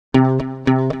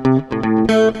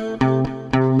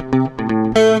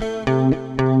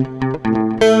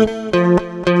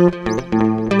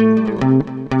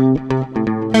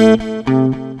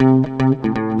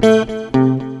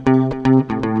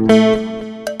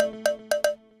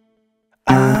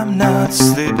not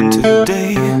sleeping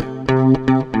today.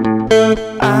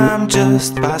 I'm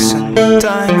just passing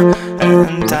time,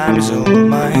 and time is all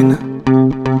mine.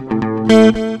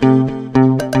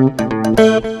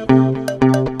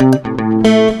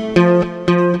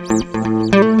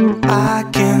 I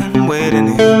can't wait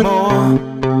anymore.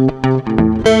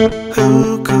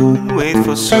 Who could wait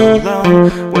for so long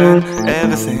when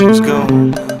everything's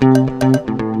gone?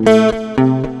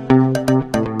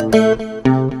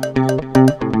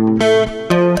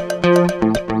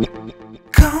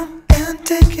 Come and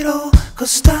take it all,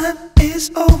 'cause time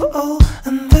is over, oh,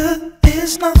 and there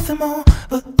is nothing more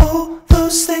but all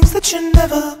those things that you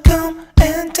never. Come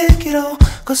and take it all,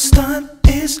 'cause time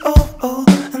is over, oh,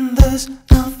 and there's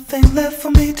nothing left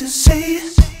for me to say.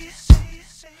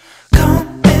 Come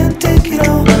and take it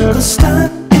all, 'cause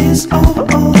time is over,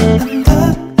 oh, and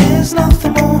there is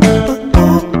nothing more but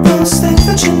all those things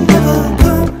that you never.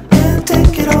 Come and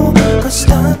take it all, 'cause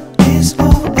time is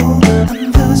over, oh,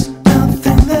 and there's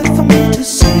nothing left for me to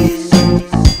say.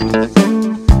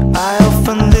 I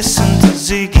often listen to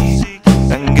Ziggy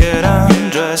and get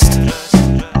undressed.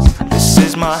 This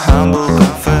is my humble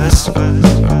confession.